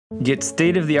Get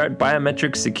state-of-the-art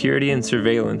biometric security and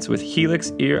surveillance with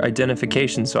Helix ear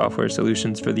identification software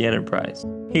solutions for the enterprise.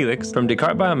 Helix from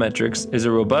Descartes Biometrics is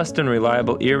a robust and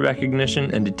reliable ear recognition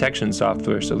and detection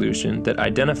software solution that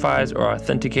identifies or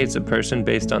authenticates a person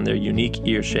based on their unique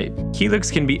ear shape. Helix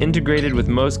can be integrated with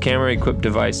most camera-equipped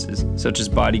devices, such as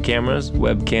body cameras,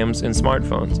 webcams, and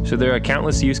smartphones, so there are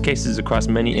countless use cases across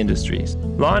many industries.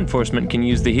 Law enforcement can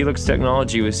use the Helix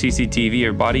technology with CCTV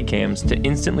or body cams to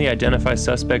instantly identify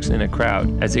suspects in a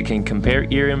crowd, as it can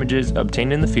compare ear images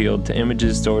obtained in the field to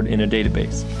images stored in a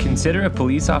database. Consider a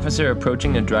police officer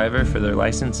approaching a driver for their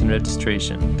license and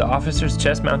registration. The officer's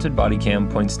chest-mounted body cam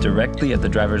points directly at the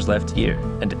driver's left ear,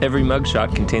 and every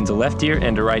mugshot contains a left ear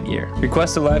and a right ear.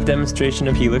 Request a live demonstration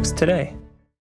of Helix today.